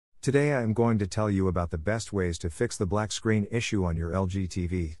Today I am going to tell you about the best ways to fix the black screen issue on your LG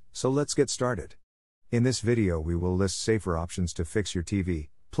TV, so let's get started. In this video we will list safer options to fix your TV,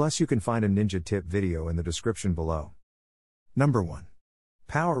 plus you can find a ninja tip video in the description below. Number 1.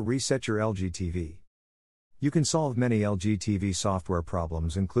 Power reset your LG TV. You can solve many LG TV software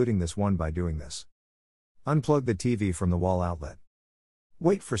problems including this one by doing this. Unplug the TV from the wall outlet.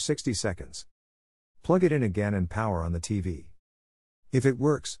 Wait for 60 seconds. Plug it in again and power on the TV. If it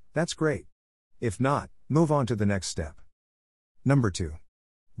works, that's great. If not, move on to the next step. Number 2.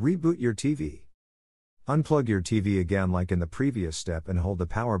 Reboot your TV. Unplug your TV again like in the previous step and hold the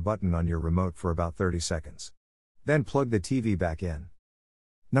power button on your remote for about 30 seconds. Then plug the TV back in.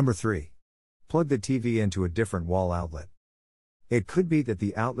 Number 3. Plug the TV into a different wall outlet. It could be that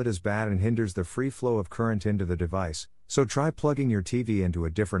the outlet is bad and hinders the free flow of current into the device, so try plugging your TV into a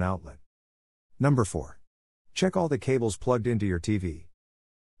different outlet. Number 4. Check all the cables plugged into your TV.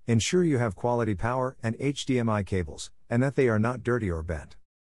 Ensure you have quality power and HDMI cables, and that they are not dirty or bent.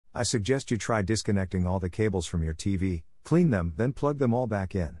 I suggest you try disconnecting all the cables from your TV, clean them, then plug them all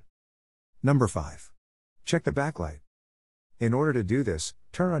back in. Number 5. Check the backlight. In order to do this,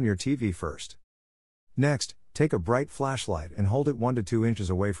 turn on your TV first. Next, take a bright flashlight and hold it 1 to 2 inches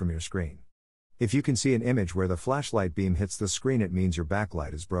away from your screen. If you can see an image where the flashlight beam hits the screen, it means your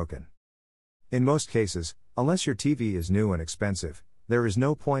backlight is broken. In most cases, unless your TV is new and expensive, there is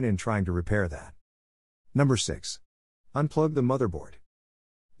no point in trying to repair that. Number 6. Unplug the motherboard.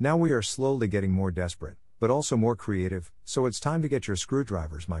 Now we are slowly getting more desperate, but also more creative, so it's time to get your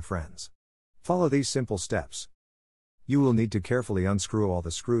screwdrivers, my friends. Follow these simple steps. You will need to carefully unscrew all the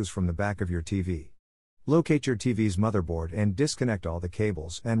screws from the back of your TV. Locate your TV's motherboard and disconnect all the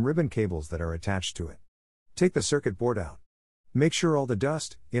cables and ribbon cables that are attached to it. Take the circuit board out. Make sure all the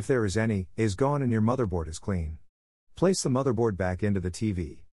dust, if there is any, is gone and your motherboard is clean. Place the motherboard back into the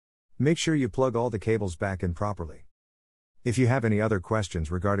TV. Make sure you plug all the cables back in properly. If you have any other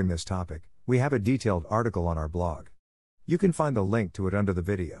questions regarding this topic, we have a detailed article on our blog. You can find the link to it under the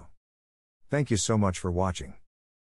video. Thank you so much for watching.